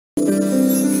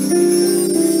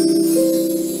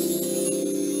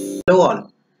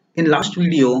In last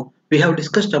video, we have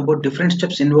discussed about different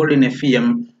steps involved in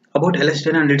FEM, about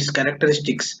LS10 and its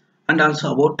characteristics, and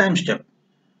also about time step.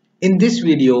 In this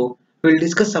video, we will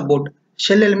discuss about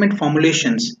shell element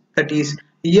formulations, that is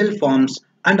EL forms,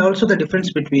 and also the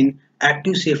difference between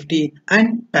active safety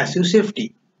and passive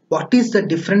safety. What is the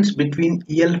difference between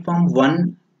EL form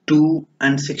 1, 2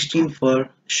 and 16 for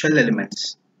shell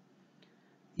elements?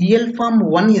 EL form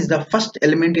 1 is the first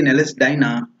element in LS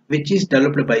Dyna which is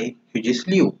developed by Hughes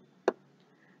Liu.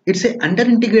 It's an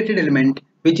under-integrated element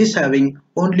which is having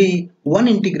only one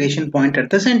integration point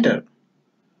at the center.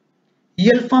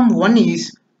 EL form 1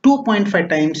 is 2.5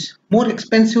 times more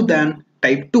expensive than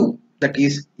type 2, that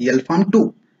is EL form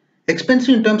 2.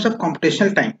 Expensive in terms of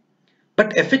computational time,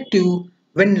 but effective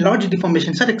when large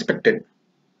deformations are expected.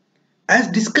 As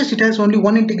discussed, it has only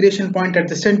one integration point at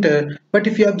the center, but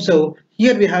if you observe,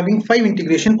 here we are having 5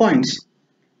 integration points.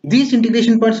 These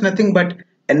integration points nothing but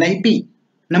NIP,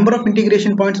 number of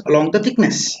integration points along the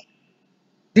thickness.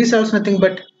 These are nothing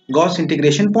but Gauss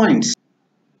integration points.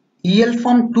 EL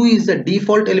form 2 is the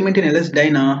default element in LS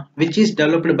Dyna which is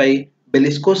developed by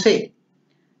Belliskose.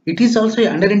 It is also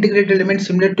an under-integrated element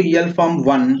similar to EL form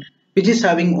 1 which is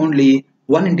having only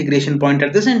one integration point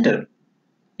at the center.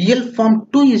 EL form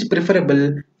 2 is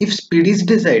preferable if speed is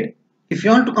desired. If you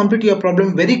want to complete your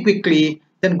problem very quickly,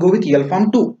 then go with EL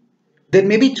form 2. There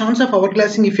may be chance of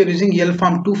hourglassing if you are using EL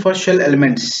form 2 for shell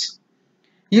elements.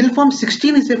 EL form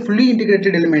 16 is a fully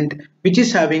integrated element which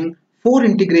is having 4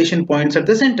 integration points at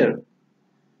the center.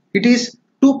 It is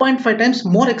 2.5 times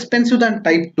more expensive than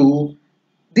type 2.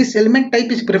 This element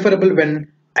type is preferable when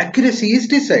accuracy is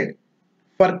desired.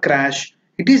 For crash,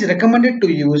 it is recommended to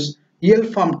use EL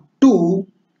form 2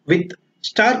 with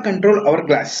star control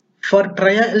hourglass. For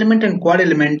tria element and quad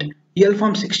element, EL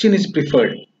form 16 is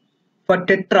preferred. For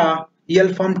tetra,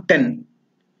 EL form 10.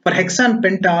 For hexa and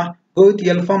penta, go with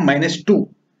EL form -2.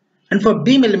 And for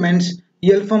beam elements,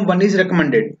 EL form 1 is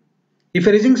recommended. If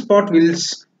you are using spot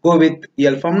wheels, go with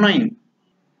EL form 9.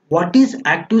 What is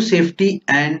active safety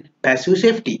and passive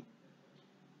safety?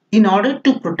 In order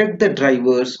to protect the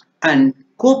drivers and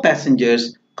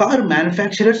co-passengers, car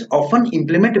manufacturers often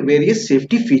implement various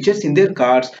safety features in their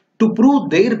cars to prove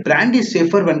their brand is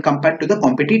safer when compared to the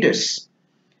competitors.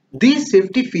 These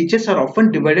safety features are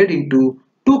often divided into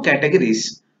two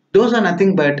categories. Those are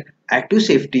nothing but active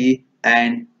safety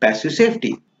and passive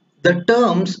safety. The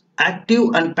terms active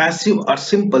and passive are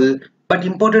simple but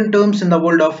important terms in the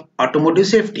world of automotive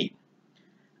safety.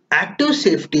 Active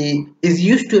safety is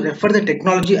used to refer the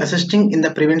technology assisting in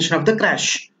the prevention of the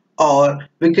crash. Or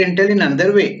we can tell in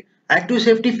another way, active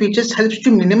safety features helps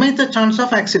to minimize the chance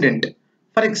of accident.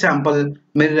 For example,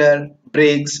 mirror,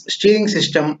 brakes, steering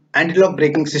system, anti-lock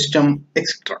braking system,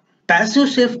 etc. Passive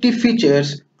safety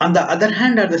features, on the other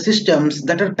hand, are the systems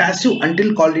that are passive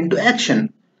until called into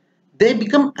action. They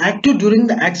become active during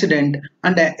the accident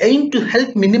and aim to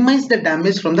help minimize the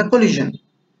damage from the collision.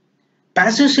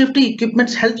 Passive safety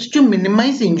equipment helps to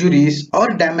minimize injuries or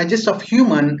damages of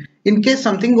human in case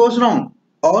something goes wrong.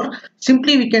 Or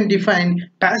simply we can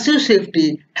define passive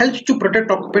safety helps to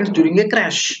protect occupants during a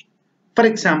crash. For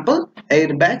example,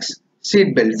 airbags,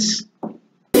 seat belts.